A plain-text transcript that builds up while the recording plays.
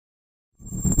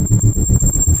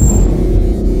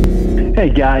Hey,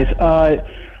 guys.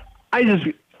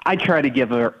 I try to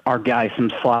give our guys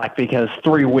some slack because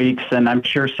 3 weeks, and I'm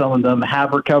sure some of them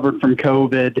have recovered from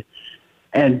COVID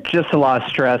and just a lot of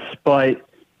stress. But,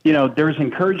 there's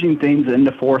encouraging things in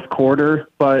the fourth quarter,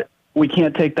 but we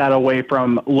can't take that away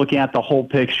from looking at the whole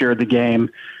picture of the game.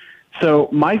 So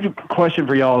my question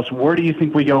for y'all is, where do you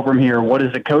think we go from here? What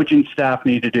does the coaching staff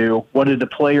need to do? What do the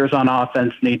players on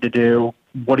offense need to do?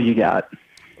 What do you got?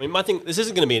 I mean, my thing, this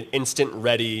isn't going to be an instant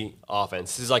ready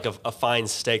offense. This is like a fine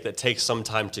steak that takes some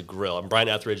time to grill. And Brian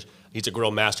Etheridge, he's a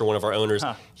grill master, one of our owners.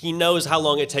 He knows how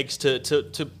long it takes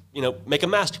to make a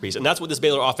masterpiece. And that's what this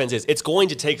Baylor offense is. It's going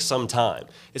to take some time.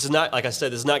 This is not, like I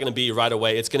said, this is not going to be right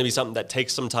away. It's going to be something that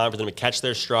takes some time for them to catch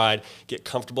their stride, get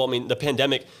comfortable. I mean, the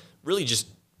pandemic really just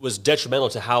was detrimental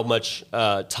to how much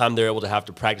time they're able to have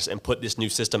to practice and put this new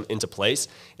system into place.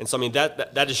 And so, I mean,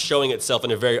 that is showing itself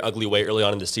in a very ugly way early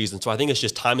on in the season. So I think it's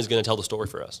just time is going to tell the story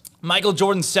for us. Michael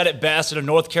Jordan said it best at a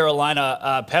North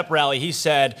Carolina pep rally. He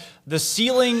said, the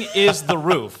ceiling is the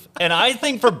roof. And I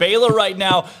think for Baylor right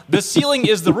now, the ceiling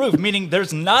is the roof, meaning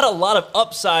there's not a lot of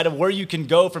upside of where you can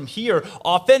go from here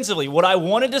offensively. What I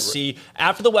wanted to see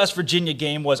after the West Virginia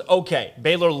game was, okay,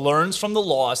 Baylor learns from the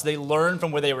loss. They learn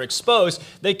from where they were exposed.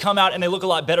 They come out and they look a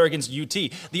lot better against UT.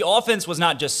 The offense was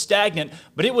not just stagnant,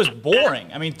 but it was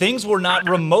boring. I mean, things were not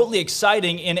remotely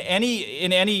exciting in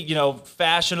any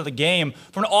fashion of the game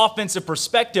from an offensive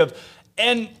perspective.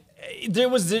 And it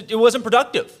wasn't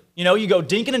productive. You go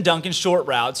dinking and dunking short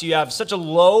routes. You have such a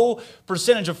low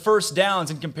percentage of first downs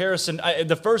in comparison.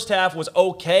 The first half was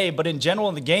okay, but in general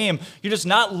in the game, you're just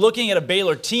not looking at a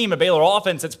Baylor team, a Baylor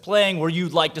offense that's playing where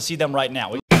you'd like to see them right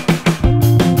now.